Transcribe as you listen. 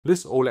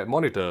This OLED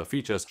monitor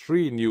features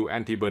 3 new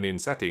anti-burn-in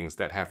settings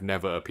that have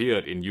never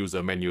appeared in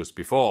user menus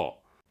before.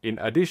 In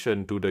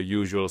addition to the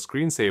usual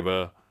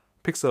screensaver,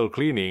 pixel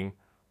cleaning,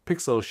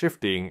 pixel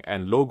shifting,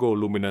 and logo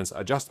luminance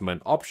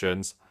adjustment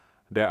options,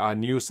 there are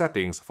new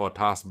settings for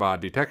taskbar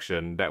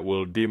detection that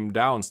will dim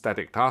down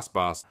static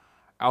taskbars,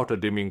 outer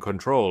dimming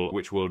control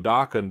which will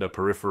darken the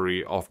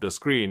periphery of the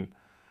screen,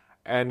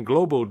 and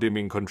global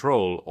dimming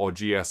control or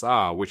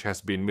GSR which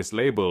has been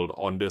mislabeled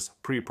on this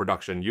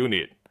pre-production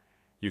unit.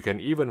 You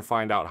can even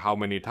find out how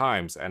many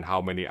times and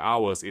how many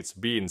hours it's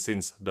been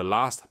since the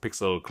last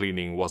pixel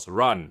cleaning was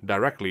run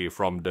directly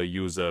from the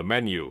user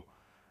menu.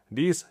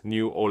 These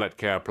new OLED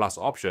Care Plus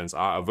options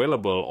are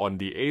available on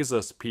the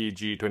Asus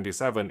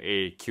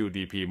PG27A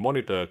QDP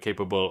monitor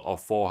capable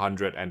of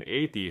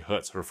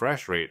 480Hz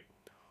refresh rate.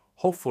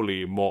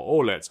 Hopefully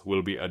more OLEDs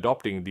will be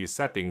adopting these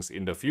settings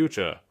in the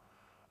future,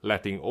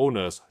 letting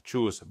owners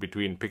choose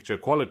between picture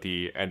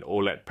quality and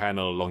OLED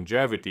panel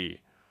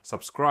longevity.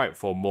 Subscribe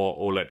for more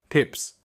OLED tips.